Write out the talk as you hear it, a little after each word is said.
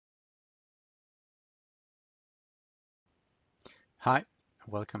Hi,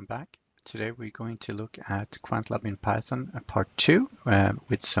 welcome back. Today we're going to look at Quantlab in Python part 2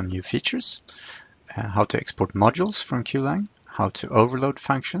 with some new features, how to export modules from Qlang, how to overload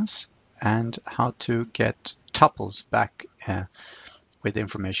functions, and how to get tuples back with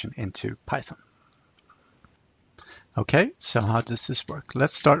information into Python. Okay, so how does this work?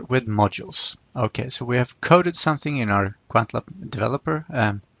 Let's start with modules. Okay, so we have coded something in our Quantlab developer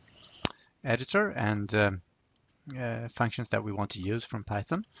editor and functions that we want to use from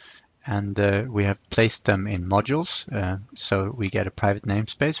Python. And we have placed them in modules, so we get a private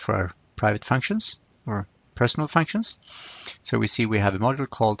namespace for our private functions or personal functions. So we see we have a module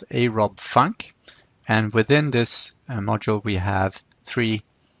called arobfunc, and within this module we have three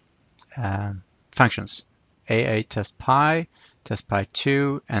functions: AA testpy,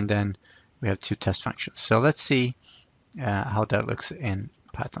 testpy2, and then we have two test functions. So let's see how that looks in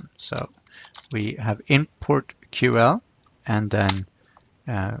Python. So we have import QL, and then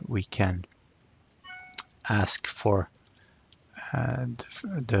we can ask for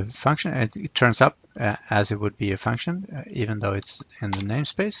the function. It turns up as it would be a function, even though it's in the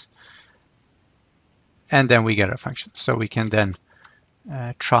namespace. And then we get our function. So we can then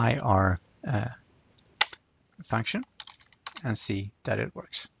try our function and see that it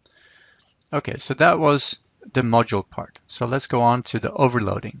works. Okay, so that was the module part. So let's go on to the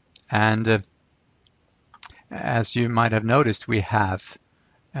overloading. And as you might have noticed, we have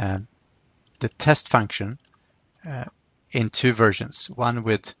the test function in two versions, one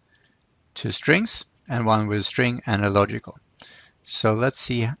with two strings and one with a string and a logical. So let's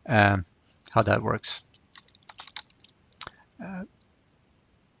see how that works.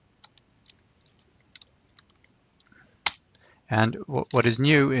 And what is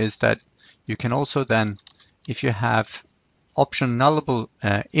new is that you can also then, if you have option nullable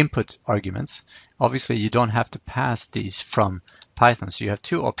input arguments, obviously you don't have to pass these from Python. So you have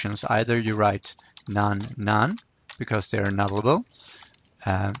two options. Either you write none, none, because they're nullable,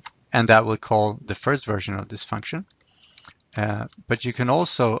 and that will call the first version of this function. But you can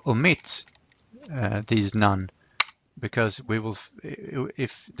also omit these none, because we will,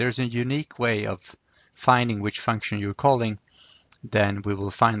 if there's a unique way of finding which function you're calling, then we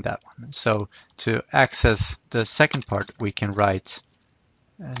will find that one. So to access the second part, we can write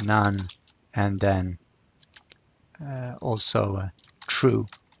none and then also true.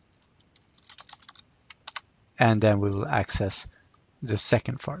 And then we will access the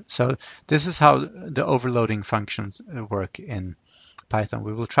second part. So this is how the overloading functions work in Python.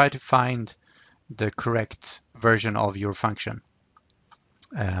 We will try to find the correct version of your function.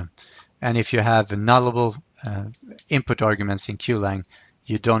 And if you have nullable input arguments in Qlang,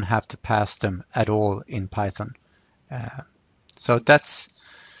 you don't have to pass them at all in Python. So that's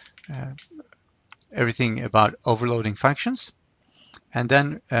everything about overloading functions. And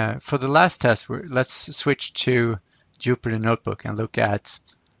then for the last test, let's switch to Jupyter Notebook and look at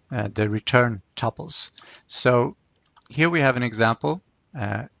the return tuples. So here we have an example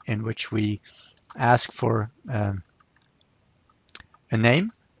in which we ask for a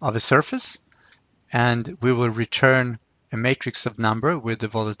name of a surface, and we will return a matrix of number with the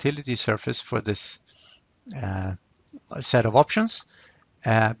volatility surface for this set of options.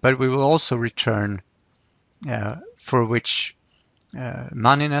 But we will also return for which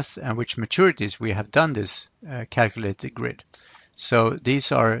moneyness and which maturities we have done this calculated grid. So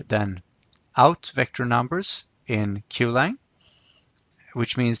these are then out vector numbers in Qlang,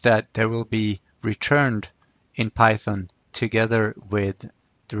 which means that they will be returned in Python together with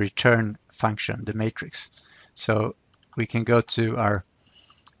the return function, the matrix. So we can go to our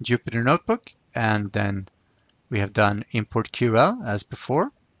Jupyter Notebook, and then we have done import QL as before,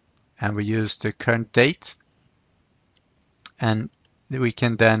 and we use the current date, and we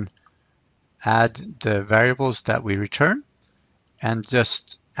can then add the variables that we return and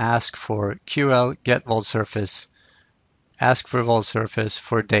just ask for QL get vol surface, ask for vol surface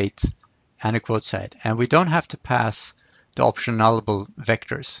for date and a quote side. And we don't have to pass the option nullable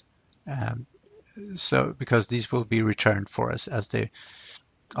vectors, so because these will be returned for us as they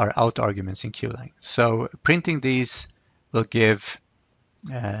are out arguments in Qlang. So printing these will give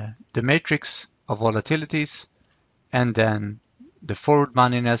the matrix of volatilities, and then the forward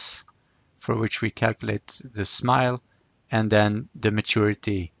moneyness for which we calculate the smile, and then the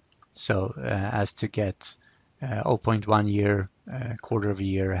maturity, so as to get 0.1 year, quarter of a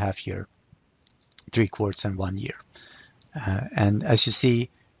year, half year, 3/4, and 1 year. And as you see,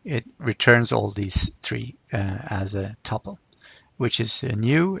 it returns all these three as a tuple, which is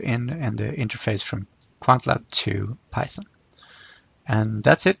new in the interface from Quantlab to Python. And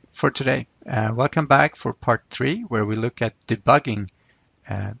that's it for today. Welcome back for part 3, where we look at debugging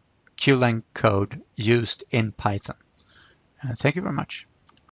Qlang code used in Python. Thank you very much.